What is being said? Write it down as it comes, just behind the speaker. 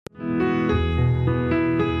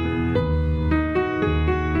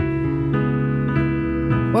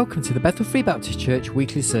Welcome to the Bethel Free Baptist Church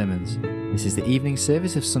weekly sermons. This is the evening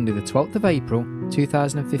service of Sunday the 12th of April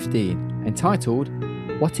 2015, entitled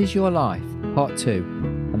What is Your Life? Part 2,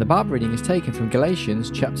 and the Bible reading is taken from Galatians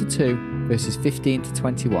chapter 2 verses 15 to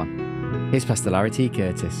 21. Here's Pastor Larry T.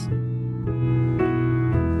 Curtis.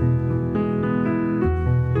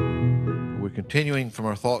 We're continuing from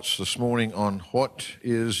our thoughts this morning on what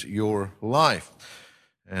is your life.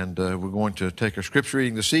 And we're going to take our scripture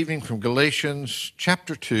reading this evening from Galatians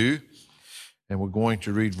chapter 2, and we're going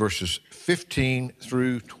to read verses 15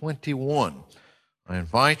 through 21. I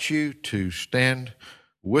invite you to stand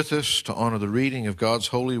with us to honor the reading of God's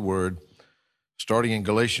holy word, starting in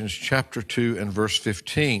Galatians chapter 2 and verse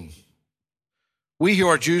 15. We who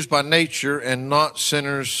are Jews by nature and not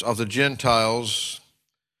sinners of the Gentiles,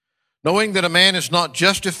 knowing that a man is not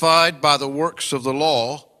justified by the works of the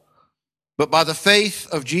law, but by the faith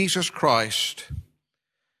of Jesus Christ.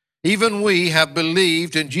 Even we have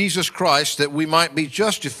believed in Jesus Christ that we might be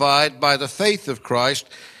justified by the faith of Christ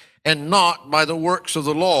and not by the works of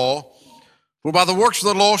the law. For by the works of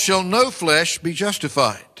the law shall no flesh be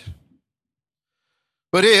justified.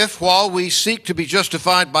 But if, while we seek to be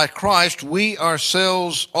justified by Christ, we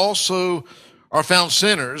ourselves also are found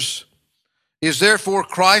sinners, is therefore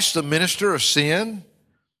Christ the minister of sin?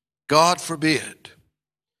 God forbid.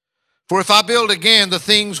 For if I build again the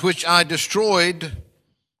things which I destroyed,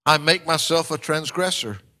 I make myself a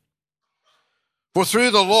transgressor. For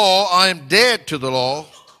through the law I am dead to the law,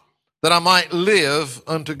 that I might live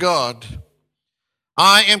unto God.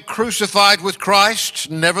 I am crucified with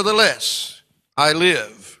Christ, nevertheless I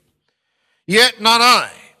live. Yet not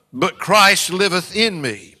I, but Christ liveth in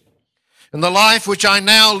me. And the life which I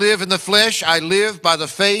now live in the flesh, I live by the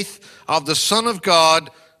faith of the Son of God,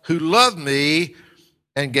 who loved me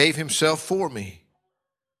and gave himself for me.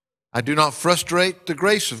 I do not frustrate the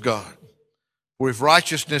grace of God. For if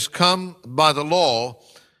righteousness come by the law,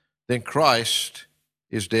 then Christ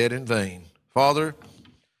is dead in vain. Father,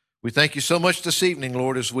 we thank you so much this evening,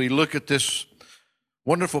 Lord, as we look at this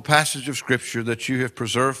wonderful passage of Scripture that you have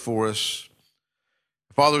preserved for us.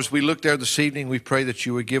 Father, as we look there this evening, we pray that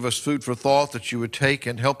you would give us food for thought, that you would take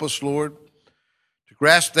and help us, Lord, to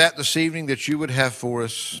grasp that this evening that you would have for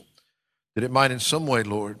us, that it might in some way,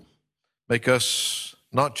 Lord, make us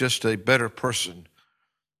not just a better person,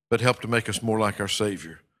 but help to make us more like our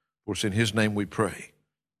Savior. For it's in his name we pray.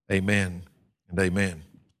 Amen and amen.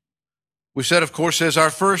 We said, of course, as our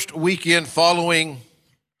first weekend following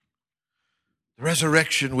the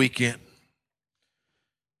resurrection weekend,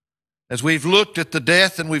 as we've looked at the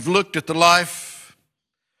death and we've looked at the life,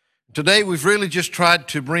 today we've really just tried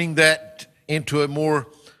to bring that into a more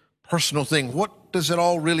personal thing. What does it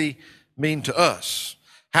all really mean to us?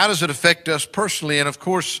 How does it affect us personally? And of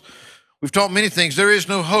course, we've taught many things. There is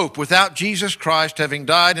no hope without Jesus Christ having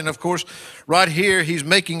died. And of course, right here, he's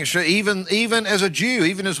making sure, even as a Jew,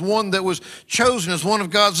 even as one that was chosen as one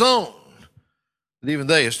of God's own, that even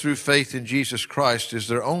they, as through faith in Jesus Christ, is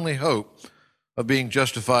their only hope of being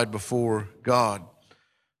justified before God.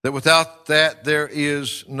 That without that, there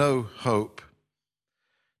is no hope.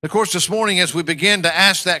 Of course, this morning, as we begin to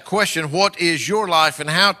ask that question, what is your life and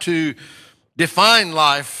how to define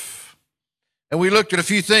life? And we looked at a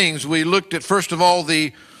few things. We looked at, first of all,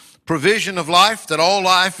 the provision of life, that all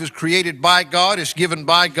life is created by God, is given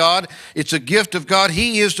by God. It's a gift of God.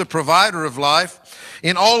 He is the provider of life.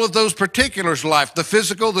 In all of those particulars of life, the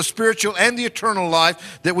physical, the spiritual, and the eternal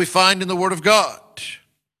life that we find in the Word of God.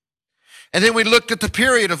 And then we looked at the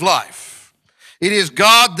period of life. It is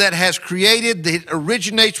God that has created, it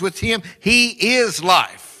originates with him. He is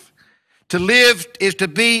life. To live is to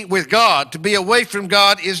be with God. To be away from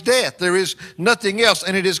God is death. There is nothing else,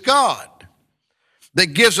 and it is God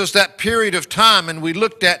that gives us that period of time. And we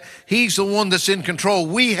looked at, he's the one that's in control.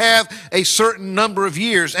 We have a certain number of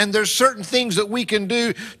years, and there's certain things that we can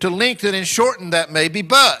do to lengthen and shorten that maybe,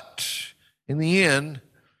 but in the end,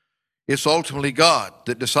 it's ultimately God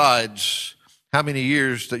that decides how many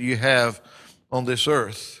years that you have on this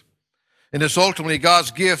earth. And it's ultimately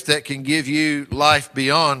God's gift that can give you life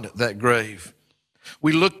beyond that grave.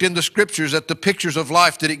 We looked in the Scriptures at the pictures of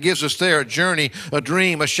life that it gives us there, a journey, a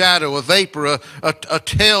dream, a shadow, a vapor, a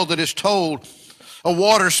tale that is told, a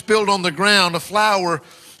water spilled on the ground, a flower,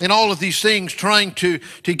 and all of these things trying to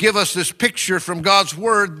give us this picture from God's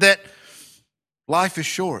Word that life is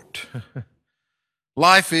short.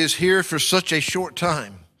 Life is here for such a short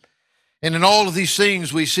time. And in all of these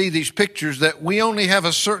things, we see these pictures that we only have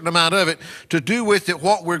a certain amount of it to do with it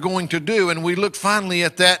what we're going to do. And we look finally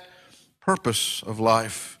at that purpose of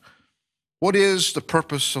life. What is the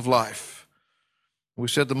purpose of life? We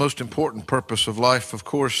said the most important purpose of life, of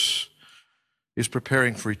course, is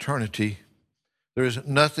preparing for eternity. There is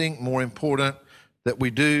nothing more important that we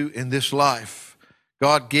do in this life.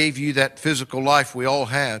 God gave you that physical life we all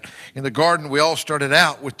had. In the garden, we all started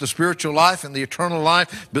out with the spiritual life and the eternal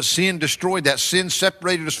life, but sin destroyed that. Sin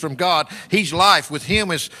separated us from God. He's life. With Him,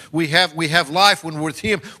 is we have life when we're with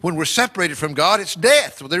Him. When we're separated from God, it's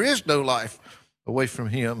death. Well, there is no life away from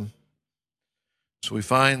Him. So we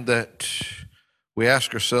find that we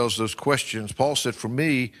ask ourselves those questions. Paul said, for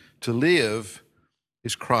me to live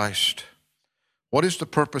is Christ. What is the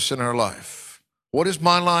purpose in our life? What is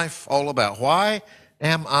my life all about? Why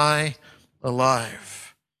am I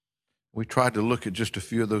alive? We tried to look at just a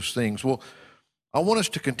few of those things. Well, I want us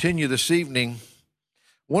to continue this evening.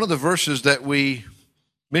 One of the verses that we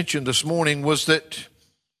mentioned this morning was that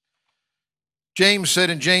James said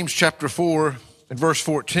in James chapter 4 and verse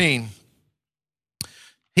 14,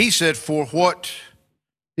 he said, for what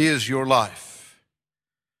is your life?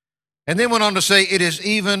 And then went on to say, it is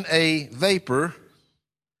even a vapor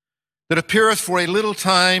that appeareth for a little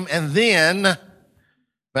time and then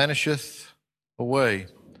vanisheth away.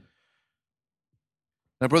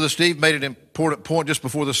 Now, Brother Steve made an important point just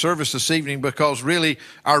before the service this evening, because really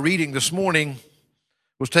our reading this morning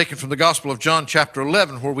was taken from the Gospel of John chapter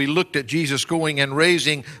 11, where we looked at Jesus going and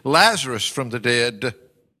raising Lazarus from the dead.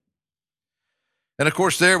 And of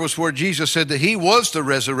course, there was where Jesus said that He was the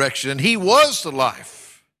resurrection and He was the life.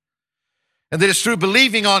 And that it's through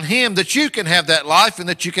believing on Him that you can have that life and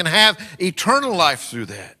that you can have eternal life through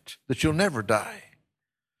that you'll never die.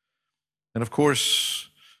 And of course,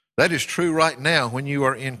 that is true right now when you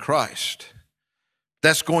are in Christ.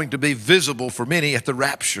 That's going to be visible for many at the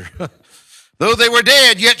rapture. Though they were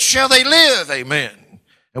dead, yet shall they live. Amen.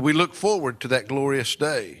 And we look forward to that glorious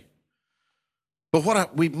day.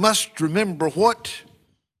 But we must remember, what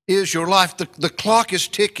is your life? The clock is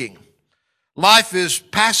ticking. Life is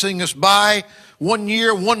passing us by 1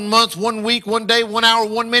 year, 1 month, 1 week, 1 day, 1 hour,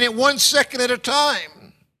 1 minute, 1 second at a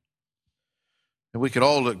time. And we could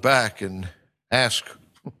all look back and ask,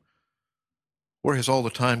 where has all the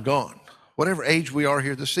time gone? Whatever age we are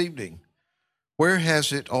here this evening, where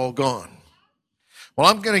has it all gone? Well,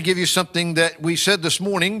 I'm going to give you something that we said this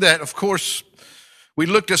morning, that, of course, we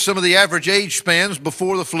looked at some of the average age spans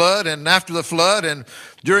before the flood and after the flood and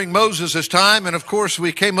during Moses' time. And, of course,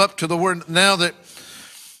 we came up to the word now that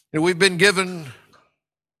we've been given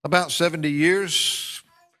about 70 years,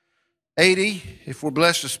 80, if we're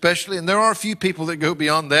blessed especially. And there are a few people that go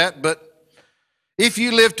beyond that. But if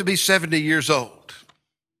you live to be 70 years old,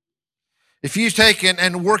 if you take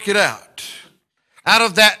and work it out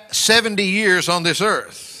of that 70 years on this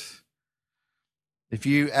earth, if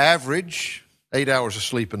you average 8 hours of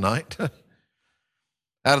sleep a night, out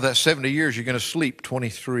of that 70 years, you're going to sleep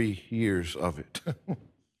 23 years of it.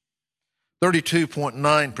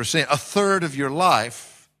 32.9%, a third of your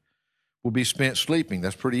life will be spent sleeping.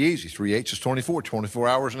 That's pretty easy. 3/8 is 24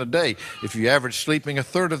 hours in a day. If you average sleeping a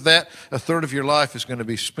third of that, a third of your life is going to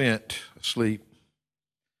be spent asleep.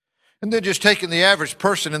 And then just taking the average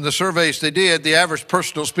person in the surveys they did, the average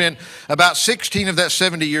person will spend about 16 of that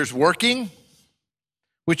 70 years working,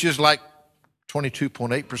 which is like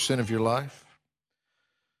 22.8% of your life.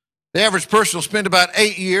 The average person will spend about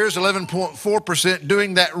 8 years, 11.4%,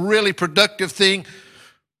 doing that really productive thing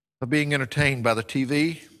of being entertained by the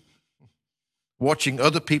TV, watching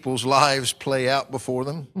other people's lives play out before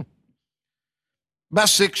them. About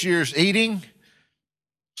 6 years eating.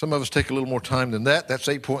 Some of us take a little more time than that. That's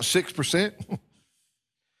 8.6%.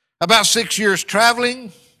 About 6 years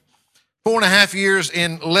traveling. 4.5 years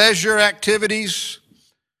in leisure activities.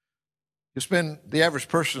 The average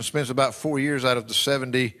person spends about 4 years out of the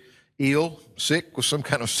 70 ill, sick with some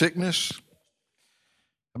kind of sickness.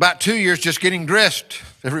 About 2 years just getting dressed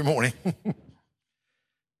every morning.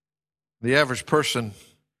 The average person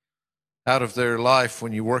out of their life,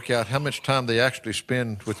 when you work out how much time they actually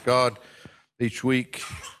spend with God each week,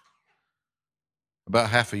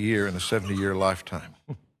 about half a year in a 70-year lifetime.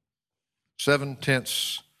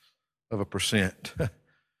 0.7%.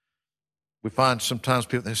 We find sometimes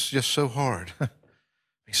people, it's just so hard.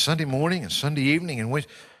 Sunday morning and Sunday evening, and when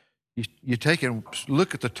you take and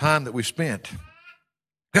look at the time that we spent.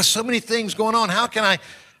 Got so many things going on. How can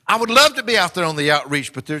I would love to be out there on the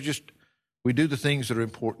outreach, but we do the things that are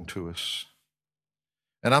important to us.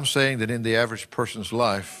 And I'm saying that in the average person's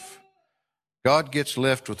life, God gets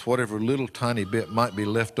left with whatever little tiny bit might be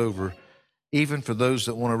left over, even for those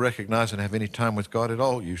that want to recognize and have any time with God at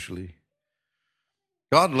all, usually.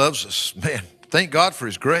 God loves us. Man, thank God for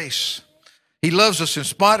His grace. He loves us in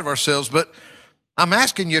spite of ourselves, but I'm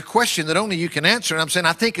asking you a question that only you can answer, and I'm saying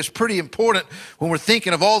I think it's pretty important when we're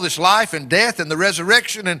thinking of all this life and death and the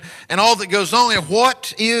resurrection and all that goes on. And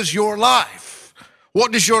what is your life?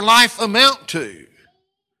 What does your life amount to?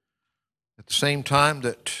 At the same time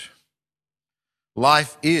that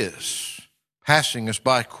life is passing us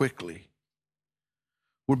by quickly,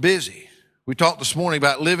 we're busy. We talked this morning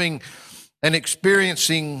about living and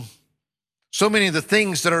experiencing so many of the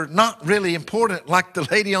things that are not really important, like the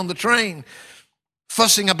lady on the train,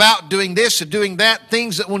 fussing about doing this and doing that,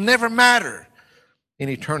 things that will never matter in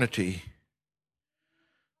eternity.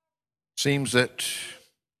 It seems that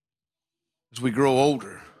as we grow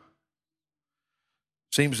older,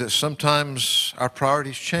 it seems that sometimes our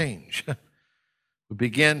priorities change. We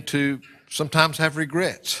begin to sometimes have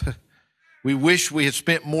regrets. We wish we had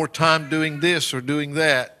spent more time doing this or doing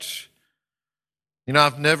that. You know,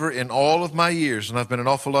 I've never, in all of my years, and I've been an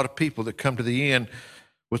awful lot of people that come to the end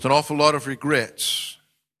with an awful lot of regrets,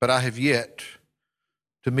 but I have yet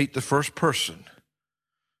to meet the first person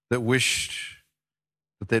that wished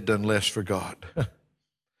that they'd done less for God,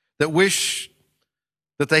 that wished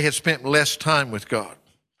that they had spent less time with God.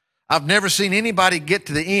 I've never seen anybody get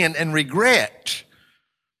to the end and regret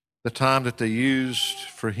the time that they used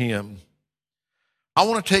for Him. I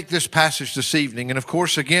want to take this passage this evening, and of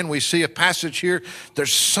course, again, we see a passage here.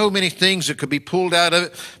 There's so many things that could be pulled out of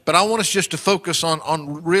it, but I want us just to focus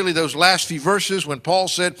on really those last few verses when Paul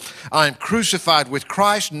said, I am crucified with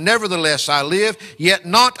Christ, nevertheless I live, yet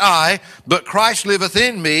not I, but Christ liveth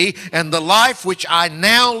in me, and the life which I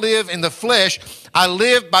now live in the flesh, I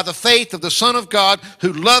live by the faith of the Son of God,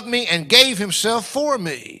 who loved me and gave Himself for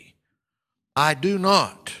me. I do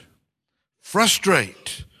not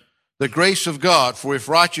frustrate the grace of God, for if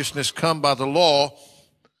righteousness come by the law,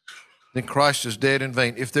 then Christ is dead in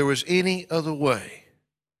vain. If there was any other way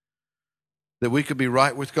that we could be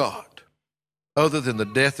right with God other than the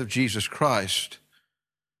death of Jesus Christ,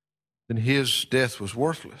 then His death was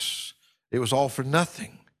worthless. It was all for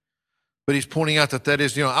nothing. But he's pointing out that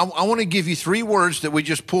is, I want to give you three words that we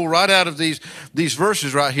just pull right out of these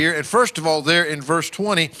verses right here. And first of all, there in verse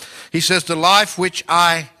 20, he says, the life which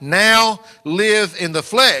I now live in the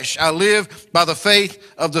flesh, I live by the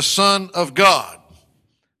faith of the Son of God.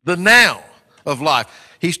 The now of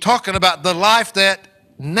life. He's talking about the life that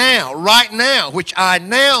now, right now, which I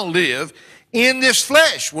now live in this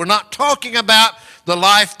flesh. We're not talking about the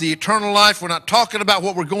life, the eternal life. We're not talking about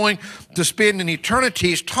what we're going to spend in eternity.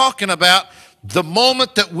 He's talking about the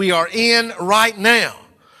moment that we are in right now.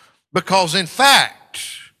 Because in fact,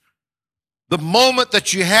 the moment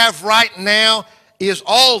that you have right now is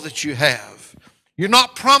all that you have. You're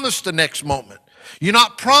not promised the next moment. You're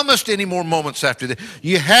not promised any more moments after that.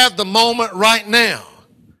 You have the moment right now.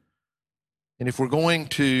 And if we're going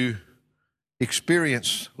to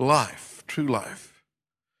experience life, true life,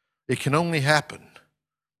 it can only happen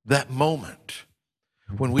that moment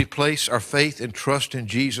when we place our faith and trust in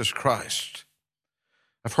Jesus Christ.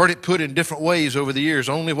 I've heard it put in different ways over the years.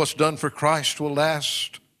 Only what's done for Christ will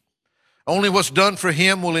last. Only what's done for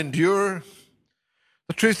Him will endure.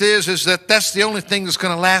 The truth is that that's the only thing that's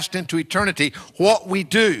going to last into eternity. What we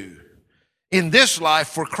do in this life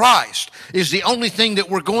for Christ is the only thing that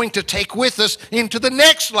we're going to take with us into the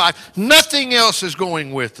next life. Nothing else is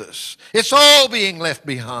going with us. It's all being left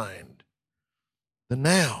behind. The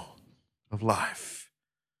now of life.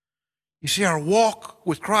 You see, our walk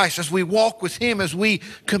with Christ, as we walk with Him, as we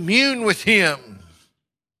commune with Him,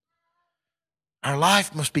 our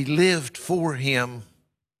life must be lived for Him.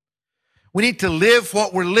 We need to live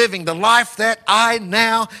what we're living, the life that I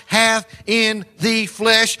now have in the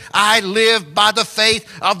flesh. I live by the faith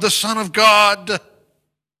of the Son of God.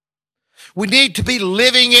 We need to be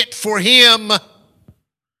living it for Him. Not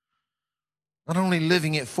only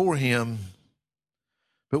living it for Him,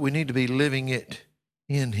 but we need to be living it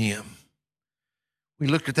in Him. We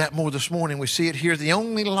looked at that more this morning. We see it here. The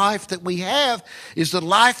only life that we have is the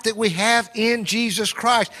life that we have in Jesus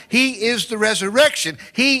Christ. He is the resurrection.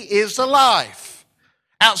 He is the life.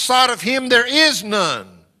 Outside of Him, there is none.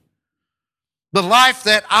 The life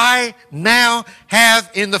that I now have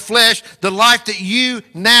in the flesh, the life that you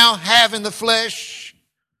now have in the flesh,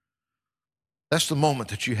 that's the moment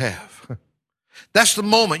that you have. That's the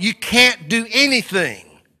moment. You can't do anything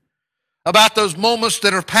about those moments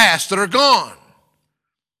that are past, that are gone.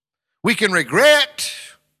 We can regret.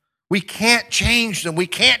 We can't change them. We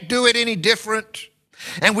can't do it any different.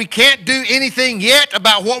 And we can't do anything yet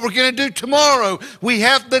about what we're going to do tomorrow. We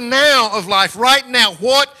have the now of life right now.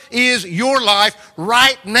 What is your life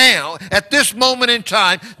right now at this moment in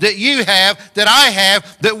time that you have, that I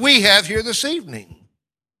have, that we have here this evening?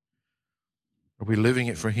 Are we living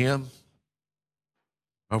it for Him?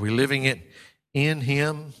 Are we living it in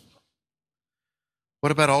Him?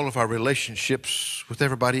 What about all of our relationships with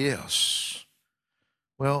everybody else?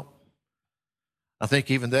 Well, I think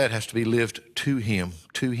even that has to be lived to Him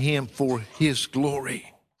for His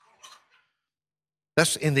glory.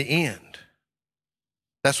 That's in the end.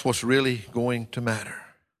 That's what's really going to matter.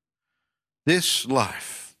 This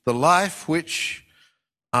life, the life which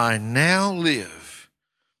I now live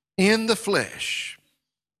in the flesh,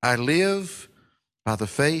 I live by the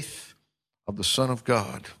faith of the Son of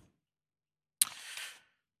God.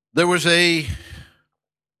 There was a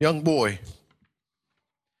young boy,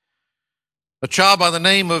 a child by the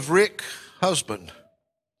name of Rick Husband.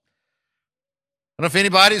 I don't know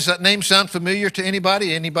if does that name sound familiar to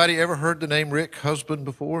anybody? Anybody ever heard the name Rick Husband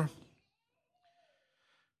before?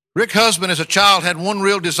 Rick Husband as a child had one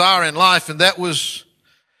real desire in life, and that was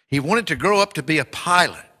he wanted to grow up to be a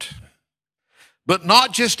pilot. But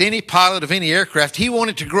not just any pilot of any aircraft. He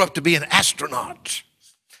wanted to grow up to be an astronaut.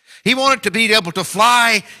 He wanted to be able to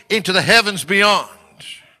fly into the heavens beyond.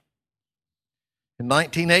 In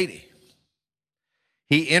 1980,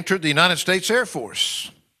 he entered the United States Air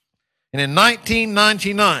Force. And in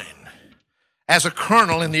 1999, as a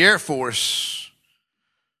colonel in the Air Force,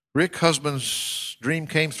 Rick Husband's dream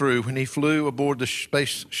came through when he flew aboard the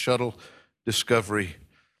Space Shuttle Discovery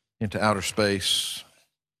into outer space.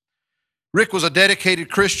 Rick was a dedicated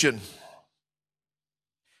Christian.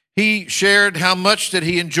 He shared how much that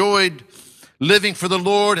he enjoyed living for the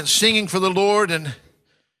Lord and singing for the Lord. And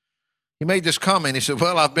he made this comment. He said,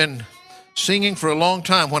 well, I've been singing for a long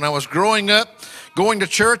time. When I was growing up, going to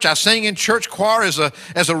church, I sang in church choir as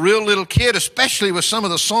a real little kid, especially with some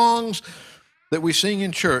of the songs that we sing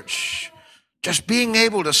in church. Just being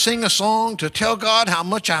able to sing a song, to tell God how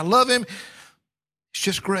much I love Him, it's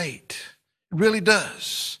just great. It really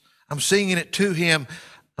does. I'm singing it to Him.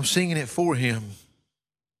 I'm singing it for Him.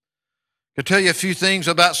 I can tell you a few things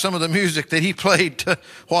about some of the music that he played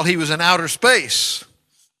while he was in outer space.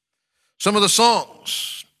 Some of the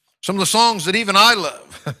songs that even I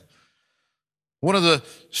love. One of the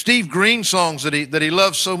Steve Green songs that he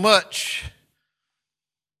loves so much.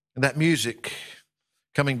 And that music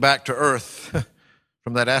coming back to earth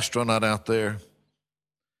from that astronaut out there.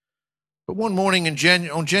 But one morning on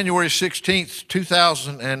January 16th,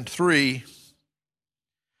 2003,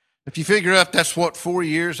 if you figure up that's 4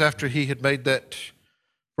 years after he had made that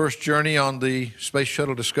first journey on the Space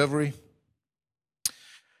Shuttle Discovery.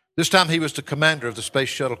 This time he was the commander of the Space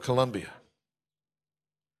Shuttle Columbia.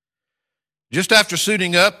 Just after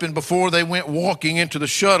suiting up and before they went walking into the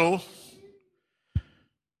shuttle,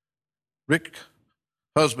 Rick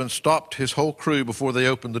Husband stopped his whole crew before they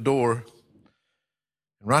opened the door.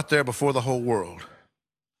 And right there before the whole world,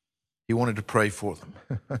 he wanted to pray for them.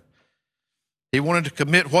 He wanted to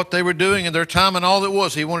commit what they were doing and their time and all that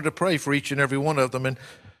was. He wanted to pray for each and every one of them. And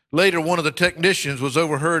later, one of the technicians was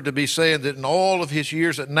overheard to be saying that in all of his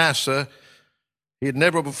years at NASA, he had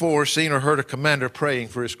never before seen or heard a commander praying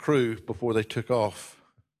for his crew before they took off.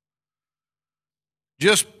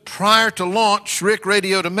 Just prior to launch, Rick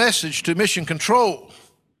radioed a message to Mission Control.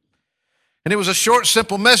 And it was a short,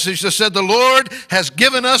 simple message that said, "The Lord has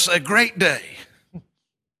given us a great day."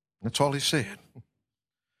 That's all he said.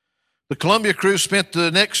 The Columbia crew spent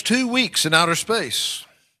the next 2 weeks in outer space.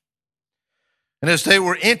 And as they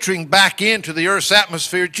were entering back into the Earth's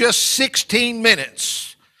atmosphere, just 16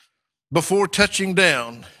 minutes before touching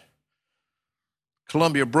down,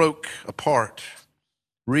 Columbia broke apart,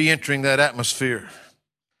 re-entering that atmosphere.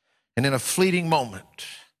 And in a fleeting moment,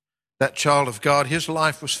 that child of God, his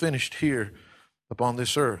life was finished here upon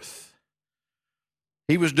this earth.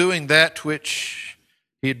 He was doing that which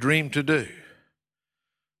he had dreamed to do.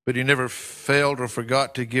 But he never failed or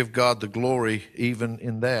forgot to give God the glory even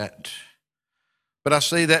in that. But I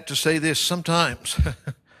say that to say this, sometimes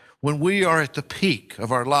when we are at the peak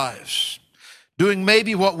of our lives, doing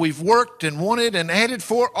maybe what we've worked and wanted and added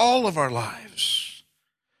for all of our lives,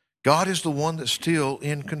 God is the one that's still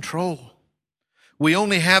in control. We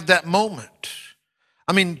only have that moment.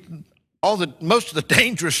 I mean, most of the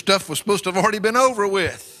dangerous stuff was supposed to have already been over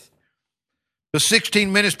with. The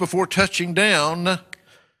 16 minutes before touching down,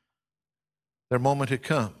 their moment had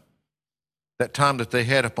come, that time that they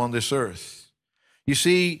had upon this earth. You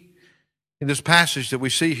see, in this passage that we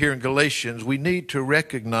see here in Galatians, we need to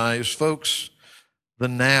recognize, folks, the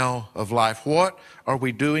now of life. What are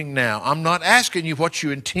we doing now? I'm not asking you what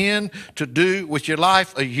you intend to do with your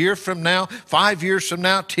life a year from now, 5 years from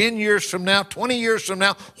now, 10 years from now, 20 years from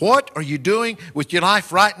now. What are you doing with your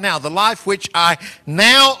life right now? The life which I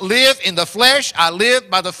now live in the flesh, I live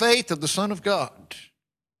by the faith of the Son of God.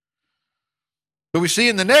 But we see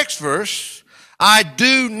in the next verse, I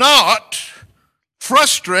do not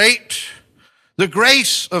frustrate the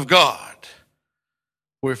grace of God.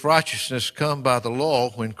 For if righteousness come by the law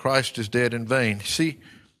when Christ is dead in vain. See,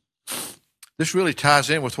 this really ties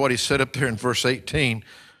in with what he said up there in verse 18.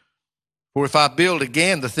 For if I build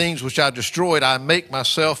again the things which I destroyed, I make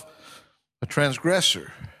myself a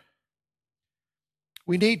transgressor.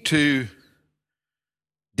 We need to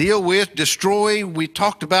deal with, destroy. We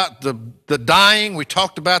talked about the dying. We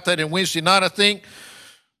talked about that in Wednesday night, I think.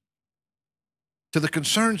 To the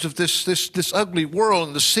concerns of this ugly world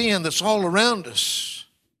and the sin that's all around us.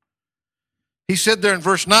 He said there in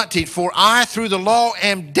verse 19, for I through the law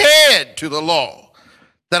am dead to the law,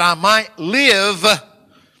 that I might live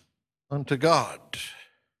unto God.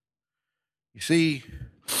 You see,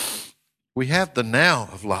 we have the now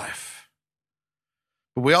of life,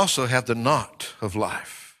 but we also have the not of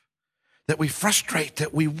life, that we frustrate,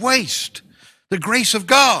 that we waste the grace of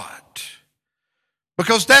God,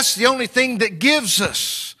 because that's the only thing that gives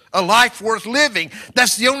us a life worth living.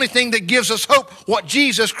 That's the only thing that gives us hope, what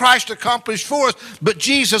Jesus Christ accomplished for us. But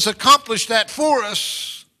Jesus accomplished that for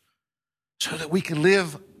us so that we can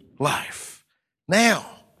live life now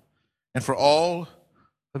and for all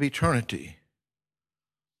of eternity,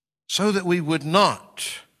 so that we would not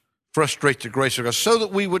frustrate the grace of God, so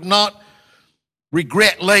that we would not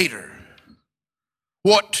regret later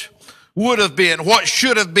what would have been, what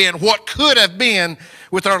should have been, what could have been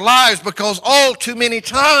with our lives, because all too many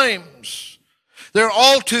times there are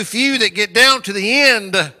all too few that get down to the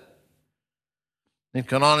end and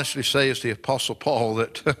can honestly say, as the Apostle Paul,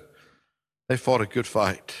 that they fought a good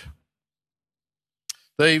fight.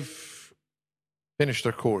 They've finished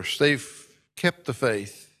their course. They've kept the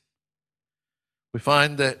faith. We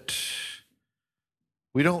find that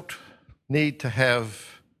we don't need to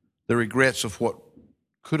have the regrets of what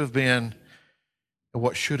could have been and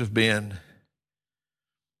what should have been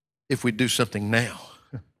if we do something now.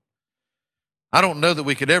 I don't know that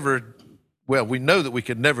we could ever, well, we know that we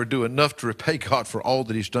could never do enough to repay God for all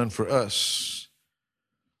that he's done for us.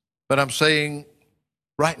 But I'm saying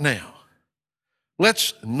right now,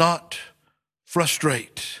 let's not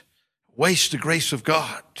frustrate, waste the grace of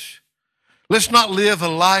God. Let's not live a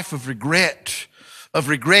life of regret, of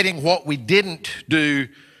regretting what we didn't do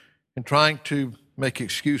and trying to make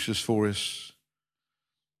excuses for us.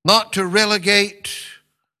 Not to relegate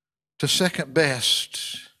to second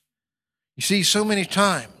best. You see, so many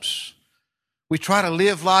times we try to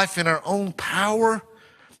live life in our own power,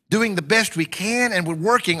 doing the best we can, and we're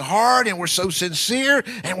working hard, and we're so sincere,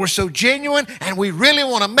 and we're so genuine, and we really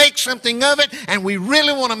want to make something of it, and we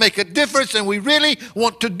really want to make a difference, and we really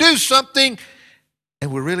want to do something,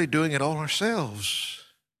 and we're really doing it all ourselves.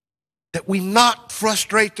 That we not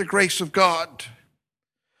frustrate the grace of God.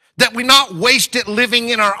 That we not waste it living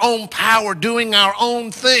in our own power, doing our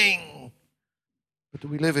own thing, but that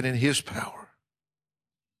we live it in his power.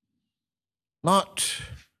 Not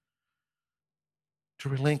to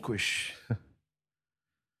relinquish.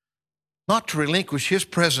 Not to relinquish his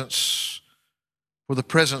presence for the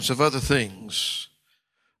presence of other things.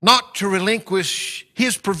 Not to relinquish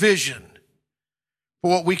his provision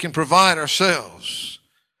for what we can provide ourselves.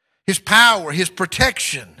 His power, his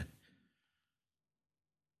protection.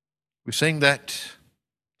 We sing that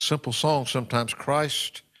simple song sometimes,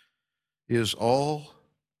 Christ is all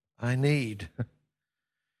I need.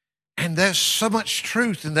 And there's so much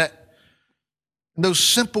truth in that, in those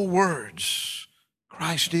simple words.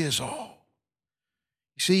 Christ is all.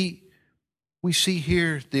 You see, we see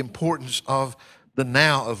here the importance of the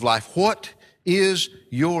now of life. What is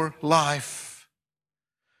your life?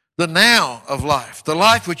 The now of life, the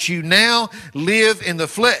life which you now live in the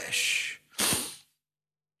flesh.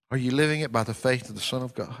 Are you living it by the faith of the Son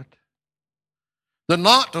of God? The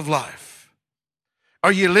not of life.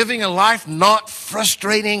 Are you living a life not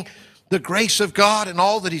frustrating the grace of God and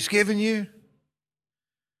all that he's given you?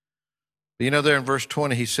 You know, there in verse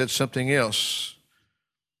 20, he said something else.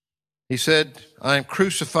 He said, I am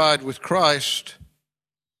crucified with Christ.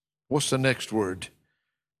 What's the next word?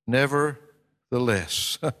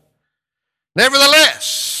 Nevertheless.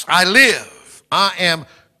 Nevertheless, I live. I am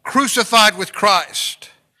crucified with Christ.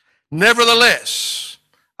 Nevertheless,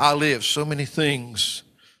 I live. So many things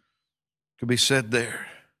could be said there.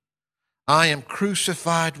 I am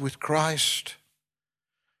crucified with Christ.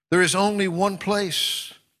 There is only one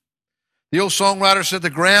place. The old songwriter said the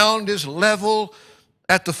ground is level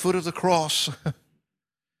at the foot of the cross.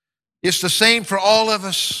 It's the same for all of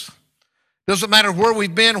us. Doesn't matter where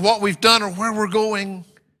we've been, what we've done, or where we're going.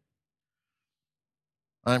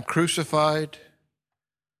 I'm crucified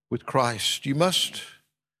with Christ. You must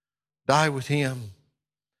die with him.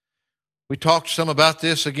 We talked some about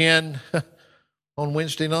this again on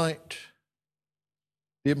Wednesday night.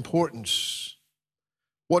 The importance.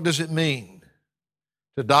 What does it mean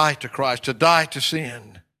to die to Christ, to die to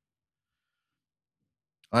sin?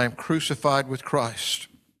 I am crucified with Christ.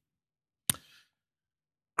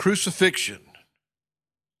 Crucifixion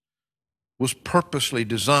was purposely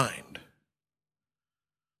designed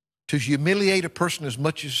to humiliate a person as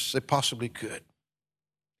much as they possibly could.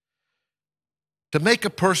 To make a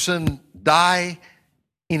person die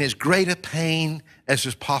in as great a pain as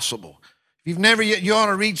is possible. If you've never yet, you ought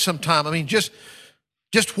to read sometime. I mean, just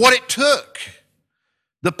what it took.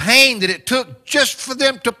 The pain that it took just for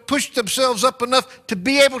them to push themselves up enough to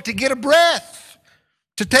be able to get a breath,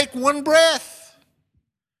 to take one breath.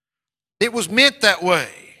 It was meant that way.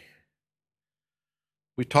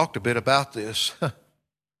 We talked a bit about this. To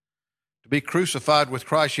be crucified with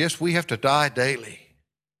Christ, yes, we have to die daily.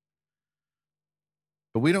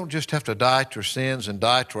 But we don't just have to die to our sins and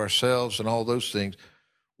die to ourselves and all those things.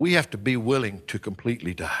 We have to be willing to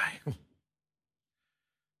completely die.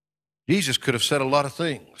 Jesus could have said a lot of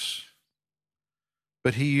things,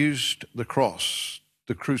 but he used the cross,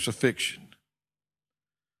 the crucifixion.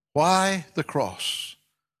 Why the cross?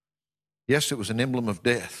 Yes, it was an emblem of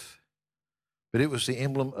death, but it was the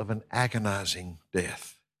emblem of an agonizing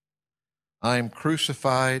death. I am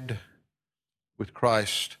crucified with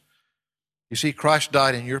Christ. You see, Christ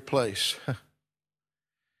died in your place.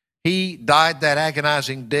 He died that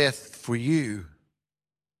agonizing death for you.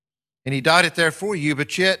 And he died it there for you,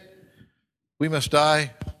 but yet we must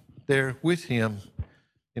die there with him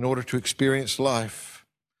in order to experience life.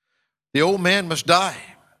 The old man must die.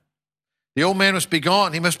 The old man must be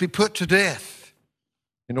gone. He must be put to death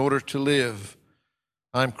in order to live.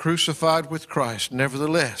 I'm crucified with Christ.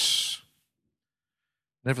 Nevertheless,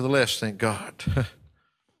 thank God,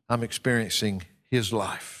 I'm experiencing his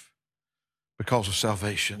life because of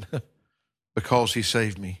salvation, because he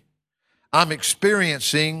saved me. I'm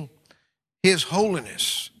experiencing his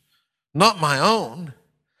holiness, not my own.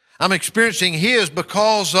 I'm experiencing his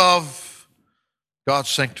because of God's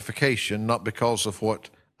sanctification, not because of what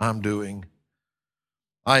I'm doing.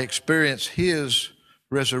 I experience his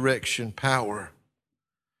resurrection power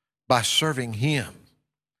by serving him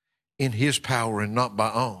in his power and not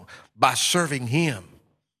my own, by serving him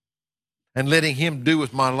and letting him do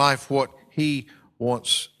with my life what he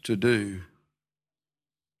wants to do.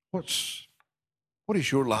 What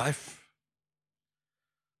is your life?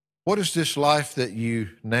 What is this life that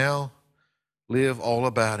you now live all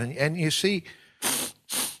about? And you see,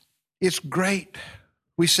 it's great.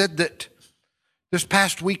 We said that this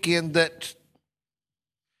past weekend that,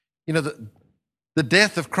 the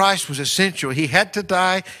death of Christ was essential. He had to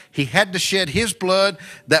die. He had to shed his blood.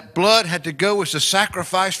 That blood had to go as a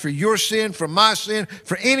sacrifice for your sin, for my sin,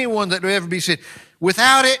 for anyone that would ever be sin.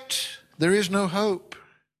 Without it, there is no hope.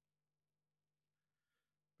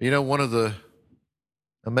 One of the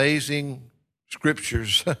amazing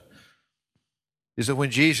scriptures is that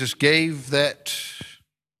when Jesus gave that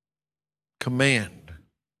command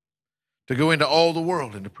to go into all the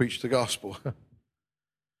world and to preach the gospel,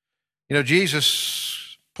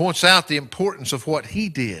 Jesus points out the importance of what he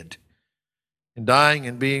did in dying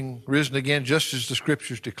and being risen again, just as the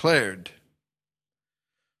scriptures declared.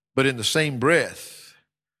 But in the same breath,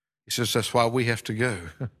 he says that's why we have to go.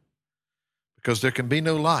 Because there can be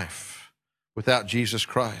no life without Jesus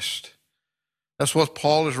Christ. That's what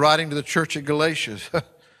Paul is writing to the church at Galatia.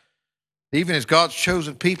 Even as God's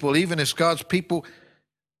chosen people, even as God's people,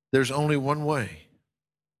 there's only one way.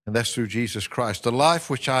 And that's through Jesus Christ. The life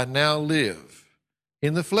which I now live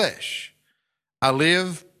in the flesh, I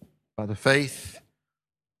live by the faith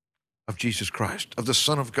of Jesus Christ, of the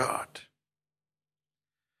Son of God.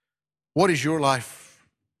 What is your life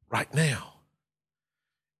right now?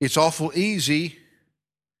 It's awful easy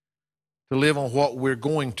to live on what we're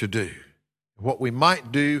going to do, what we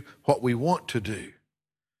might do, what we want to do.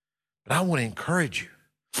 But I want to encourage you.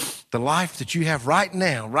 The life that you have right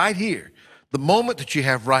now, right here, the moment that you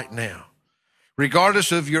have right now,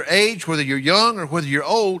 regardless of your age, whether you're young or whether you're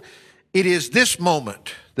old, it is this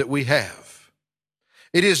moment that we have.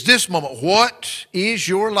 It is this moment. What is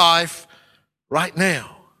your life right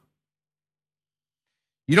now?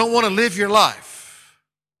 You don't want to live your life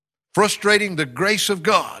frustrating the grace of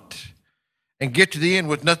God and get to the end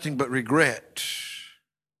with nothing but regret.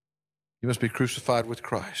 You must be crucified with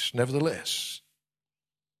Christ. Nevertheless,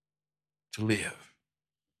 to live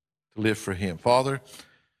for him. Father,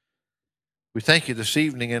 we thank you this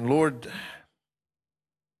evening, and Lord,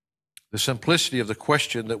 the simplicity of the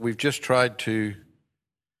question that we've just tried to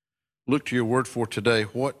look to your word for today.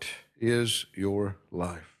 What is your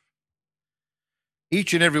life?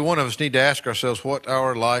 each and every one of us need to ask ourselves what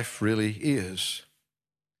our life really is.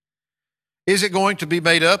 Is it going to be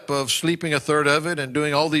made up of sleeping a third of it and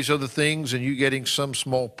doing all these other things and you getting some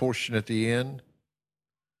small portion at the end?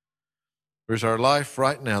 Or is our life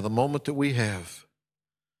right now, the moment that we have,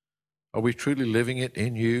 are we truly living it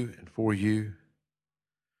in you and for you?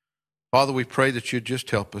 Father, we pray that you'd just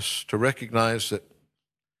help us to recognize that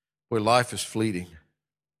life is fleeting.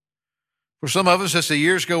 For some of us, as the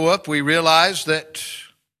years go up, we realize that,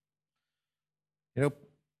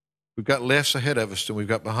 we've got less ahead of us than we've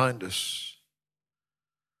got behind us.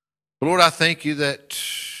 But Lord, I thank you that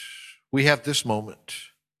we have this moment.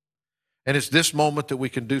 And it's this moment that we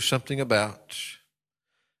can do something about.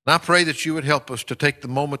 And I pray that you would help us to take the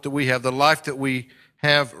moment that we have, the life that we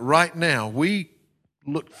have right now. We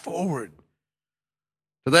look forward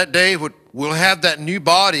to that day when we'll have that new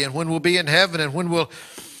body and when we'll be in heaven and when we'll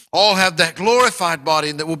all have that glorified body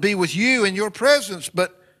and that will be with you in your presence.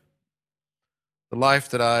 But the life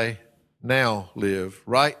that I now live,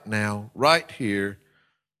 right now, right here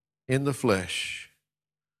in the flesh,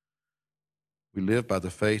 we live by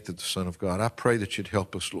the faith of the Son of God. I pray that you'd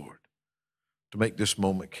help us, Lord, to make this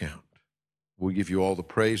moment count. We give you all the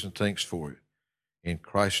praise and thanks for it. In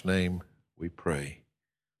Christ's name we pray.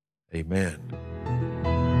 Amen.